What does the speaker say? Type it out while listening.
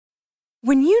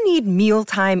When you need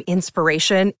mealtime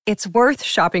inspiration, it's worth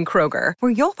shopping Kroger,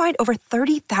 where you'll find over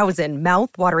 30,000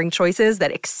 mouth-watering choices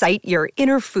that excite your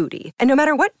inner foodie. And no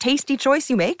matter what tasty choice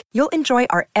you make, you'll enjoy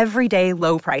our everyday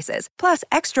low prices, plus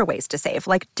extra ways to save,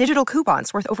 like digital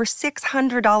coupons worth over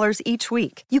 $600 each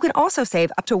week. You can also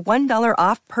save up to $1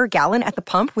 off per gallon at the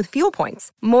pump with fuel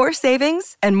points. More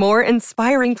savings and more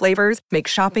inspiring flavors make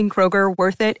shopping Kroger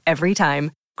worth it every time.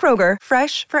 Kroger,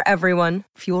 fresh for everyone.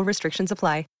 Fuel restrictions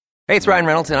apply. Hey, it's Ryan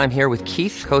Reynolds, and I'm here with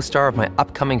Keith, co-star of my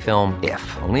upcoming film,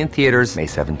 If, only in theaters May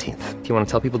 17th. Do you want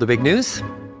to tell people the big news?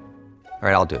 All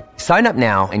right, I'll do it. Sign up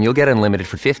now and you'll get unlimited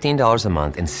for $15 a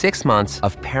month and 6 months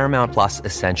of Paramount Plus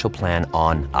Essential Plan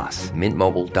on us.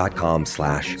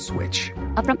 MintMobile.com/switch.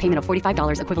 Upfront payment of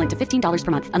 $45 equivalent to $15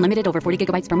 per month. Unlimited over 40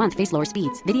 gigabytes per month. Face lower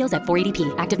speeds. Videos at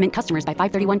 480p. Active Mint customers by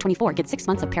 531.24 get 6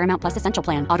 months of Paramount Plus Essential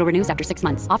Plan. Auto renews after 6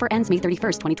 months. Offer ends May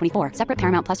 31st, 2024. Separate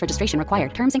Paramount Plus registration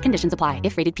required. Terms and conditions apply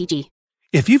if rated PG.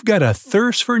 If you've got a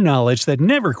thirst for knowledge that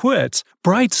never quits,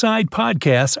 Brightside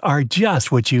Podcasts are just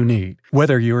what you need.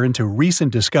 Whether you're into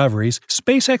recent discoveries,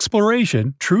 space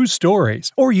exploration, true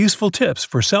stories, or useful tips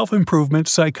for self-improvement,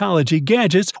 psychology,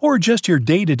 gadgets, or just your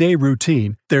day-to-day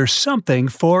routine, there's something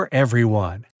for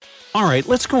everyone. All right,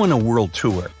 let's go on a world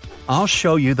tour. I'll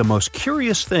show you the most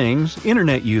curious things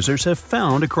internet users have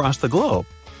found across the globe.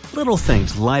 Little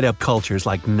things light up cultures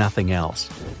like nothing else.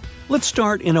 Let's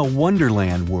start in a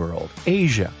wonderland world,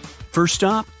 Asia. First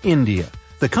stop, India,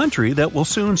 the country that will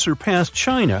soon surpass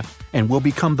China and will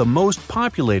become the most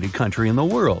populated country in the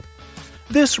world.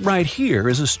 This right here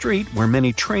is a street where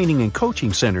many training and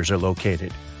coaching centers are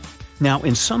located. Now,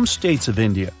 in some states of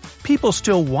India, people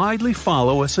still widely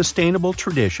follow a sustainable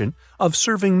tradition of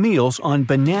serving meals on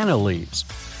banana leaves.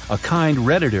 A kind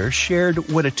Redditor shared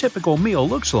what a typical meal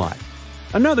looks like.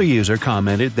 Another user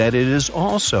commented that it is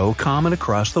also common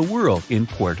across the world in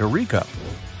Puerto Rico.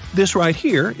 This right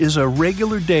here is a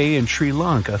regular day in Sri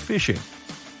Lanka fishing.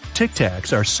 Tic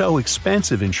Tacs are so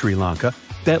expensive in Sri Lanka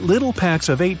that little packs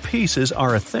of 8 pieces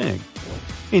are a thing.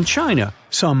 In China,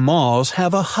 some malls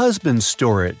have a husband's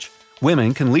storage.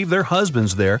 Women can leave their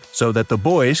husbands there so that the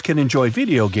boys can enjoy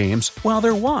video games while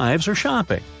their wives are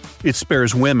shopping. It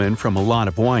spares women from a lot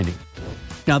of whining.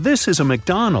 Now this is a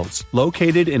McDonald's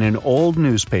located in an old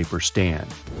newspaper stand.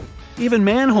 Even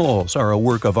manholes are a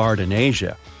work of art in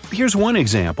Asia. Here's one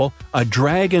example, a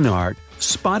dragon art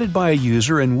spotted by a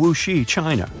user in Wuxi,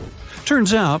 China.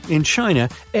 Turns out, in China,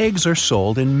 eggs are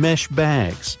sold in mesh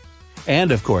bags.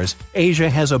 And of course,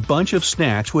 Asia has a bunch of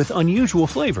snacks with unusual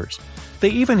flavors. They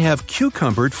even have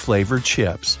cucumber-flavored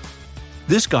chips.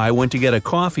 This guy went to get a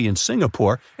coffee in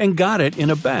Singapore and got it in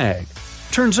a bag.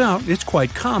 Turns out it's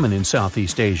quite common in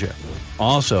Southeast Asia.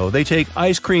 Also, they take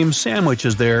ice cream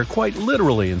sandwiches there quite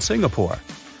literally in Singapore.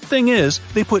 Thing is,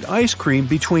 they put ice cream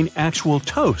between actual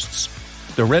toasts.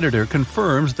 The Redditor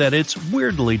confirms that it's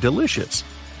weirdly delicious.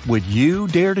 Would you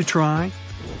dare to try?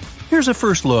 Here's a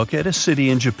first look at a city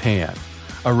in Japan.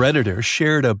 A Redditor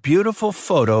shared a beautiful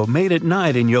photo made at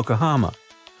night in Yokohama.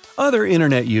 Other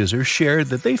internet users shared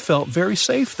that they felt very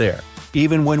safe there,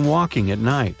 even when walking at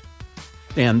night.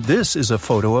 And this is a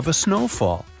photo of a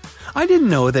snowfall. I didn't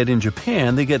know that in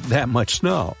Japan they get that much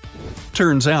snow.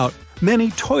 Turns out,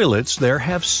 many toilets there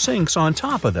have sinks on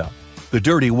top of them. The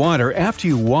dirty water after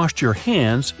you washed your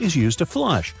hands is used to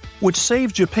flush, which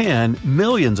saves Japan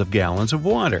millions of gallons of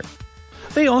water.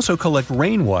 They also collect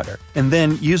rainwater and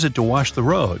then use it to wash the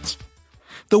roads.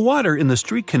 The water in the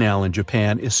street canal in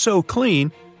Japan is so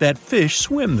clean that fish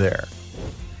swim there.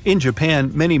 In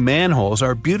Japan, many manholes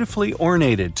are beautifully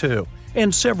ornated too,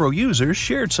 and several users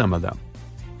shared some of them.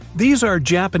 These are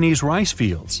Japanese rice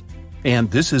fields,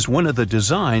 and this is one of the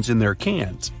designs in their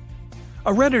cans.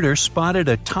 A Redditor spotted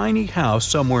a tiny house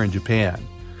somewhere in Japan.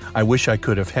 I wish I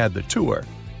could have had the tour.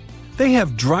 They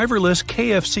have driverless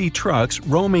KFC trucks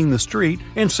roaming the street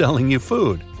and selling you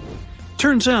food.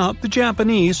 Turns out the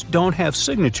Japanese don't have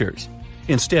signatures.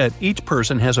 Instead, each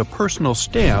person has a personal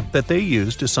stamp that they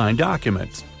use to sign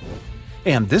documents.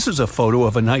 And this is a photo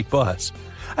of a night bus.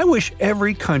 I wish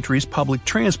every country's public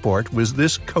transport was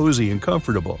this cozy and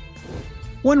comfortable.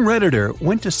 One Redditor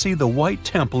went to see the White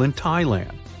Temple in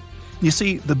Thailand. You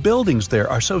see, the buildings there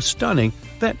are so stunning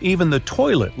that even the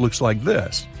toilet looks like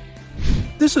this.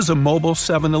 This is a mobile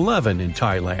 7-Eleven in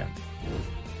Thailand.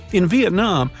 In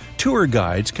Vietnam, tour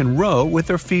guides can row with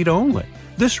their feet only.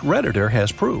 This Redditor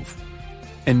has proof.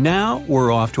 And now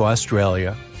we're off to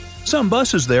Australia. Some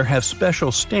buses there have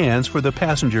special stands for the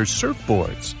passengers'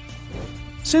 surfboards.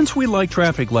 Since we like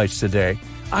traffic lights today,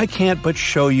 I can't but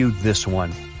show you this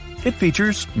one. It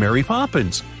features Mary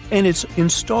Poppins, and it's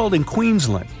installed in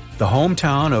Queensland, the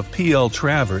hometown of P.L.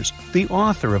 Travers, the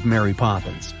author of Mary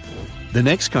Poppins. The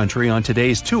next country on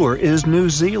today's tour is New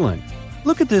Zealand.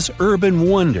 Look at this urban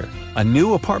wonder, a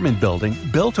new apartment building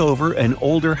built over an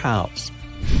older house.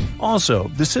 Also,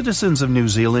 the citizens of New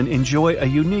Zealand enjoy a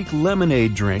unique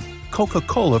lemonade drink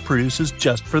Coca-Cola produces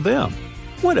just for them.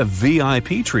 What a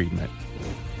VIP treatment!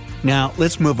 Now,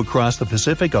 let's move across the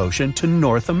Pacific Ocean to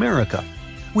North America.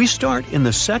 We start in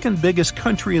the second biggest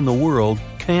country in the world,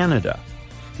 Canada.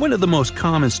 One of the most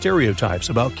common stereotypes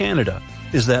about Canada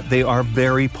is that they are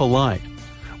very polite.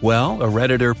 Well, a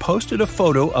Redditor posted a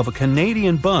photo of a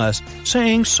Canadian bus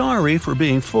saying sorry for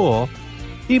being full.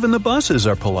 Even the buses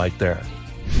are polite there.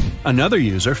 Another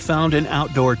user found an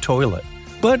outdoor toilet,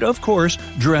 but of course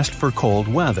dressed for cold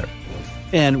weather.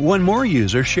 And one more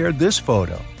user shared this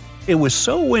photo. It was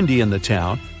so windy in the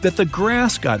town that the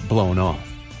grass got blown off.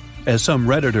 As some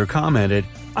Redditor commented,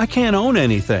 "I can't own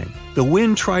anything. The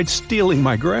wind tried stealing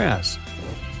my grass."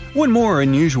 One more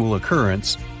unusual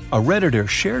occurrence. A Redditor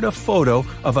shared a photo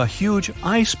of a huge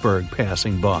iceberg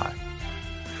passing by.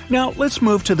 Now let's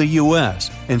move to the US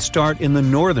and start in the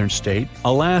northern state,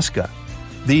 Alaska.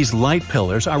 These light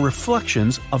pillars are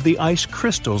reflections of the ice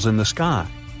crystals in the sky.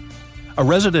 A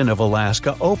resident of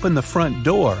Alaska opened the front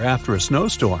door after a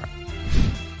snowstorm.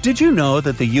 Did you know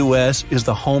that the US is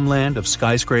the homeland of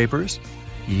skyscrapers?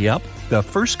 Yep, the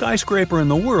first skyscraper in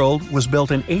the world was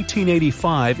built in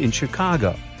 1885 in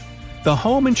Chicago. The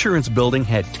home insurance building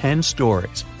had 10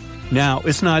 stories. Now,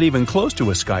 it's not even close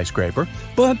to a skyscraper,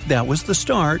 but that was the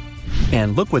start.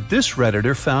 And look what this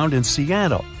Redditor found in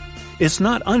Seattle. It's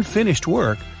not unfinished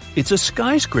work, it's a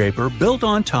skyscraper built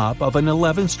on top of an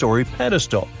 11-story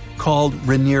pedestal called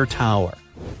Rainier Tower.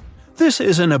 This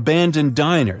is an abandoned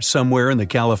diner somewhere in the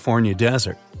California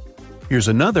desert. Here's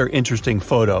another interesting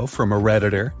photo from a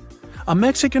Redditor. A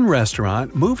Mexican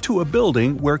restaurant moved to a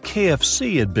building where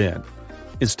KFC had been.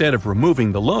 Instead of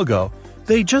removing the logo,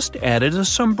 they just added a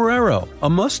sombrero, a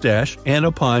mustache, and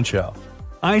a poncho.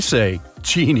 I say,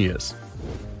 genius.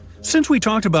 Since we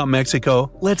talked about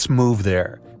Mexico, let's move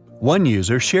there. One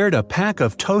user shared a pack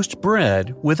of toast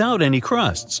bread without any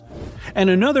crusts. And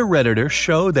another Redditor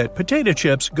showed that potato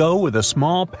chips go with a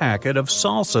small packet of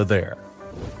salsa there.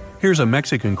 Here's a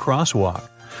Mexican crosswalk.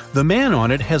 The man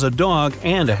on it has a dog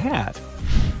and a hat.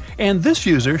 And this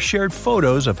user shared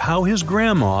photos of how his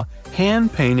grandma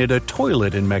hand-painted a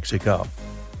toilet in Mexico.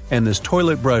 And this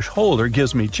toilet brush holder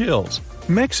gives me chills.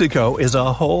 Mexico is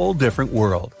a whole different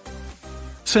world.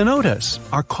 Cenotes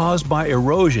are caused by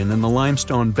erosion in the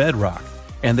limestone bedrock,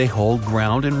 and they hold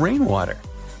ground and rainwater.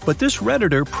 But this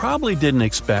Redditor probably didn't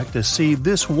expect to see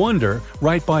this wonder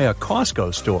right by a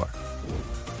Costco store.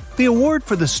 The award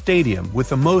for the stadium with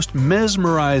the most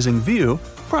mesmerizing view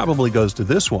probably goes to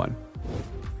this one.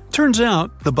 Turns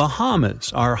out, the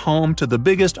Bahamas are home to the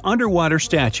biggest underwater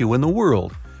statue in the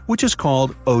world, which is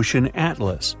called Ocean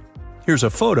Atlas. Here's a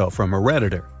photo from a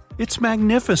Redditor. It's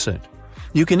magnificent.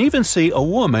 You can even see a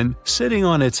woman sitting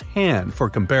on its hand for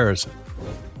comparison.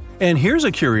 And here's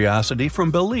a curiosity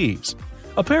from Belize.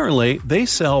 Apparently, they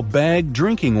sell bagged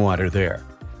drinking water there.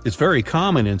 It's very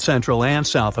common in Central and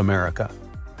South America.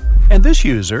 And this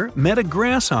user met a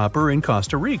grasshopper in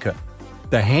Costa Rica.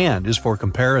 The hand is for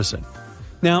comparison.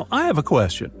 Now, I have a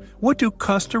question. What do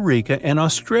Costa Rica and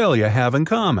Australia have in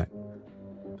common?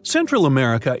 Central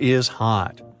America is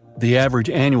hot. The average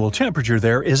annual temperature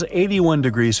there is 81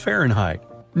 degrees Fahrenheit.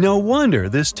 No wonder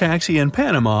this taxi in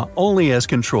Panama only has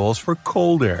controls for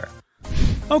cold air.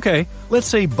 Okay, let's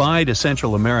say bye to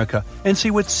Central America and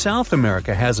see what South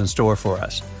America has in store for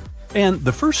us. And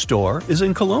the first store is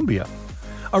in Colombia.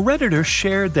 A Redditor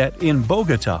shared that in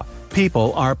Bogota,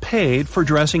 people are paid for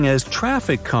dressing as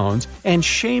traffic cones and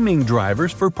shaming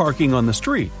drivers for parking on the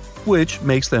street, which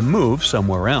makes them move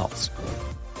somewhere else.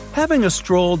 Having a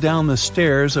stroll down the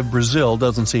stairs of Brazil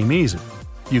doesn't seem easy.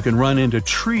 You can run into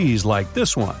trees like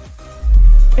this one.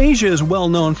 Asia is well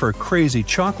known for crazy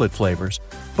chocolate flavors,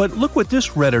 but look what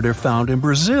this Redditor found in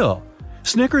Brazil.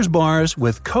 Snickers bars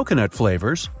with coconut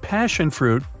flavors, passion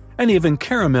fruit, and even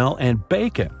caramel and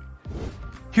bacon.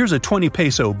 Here's a 20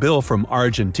 peso bill from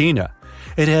Argentina.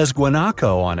 It has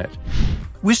guanaco on it.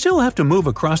 We still have to move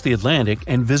across the Atlantic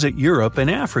and visit Europe and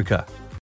Africa.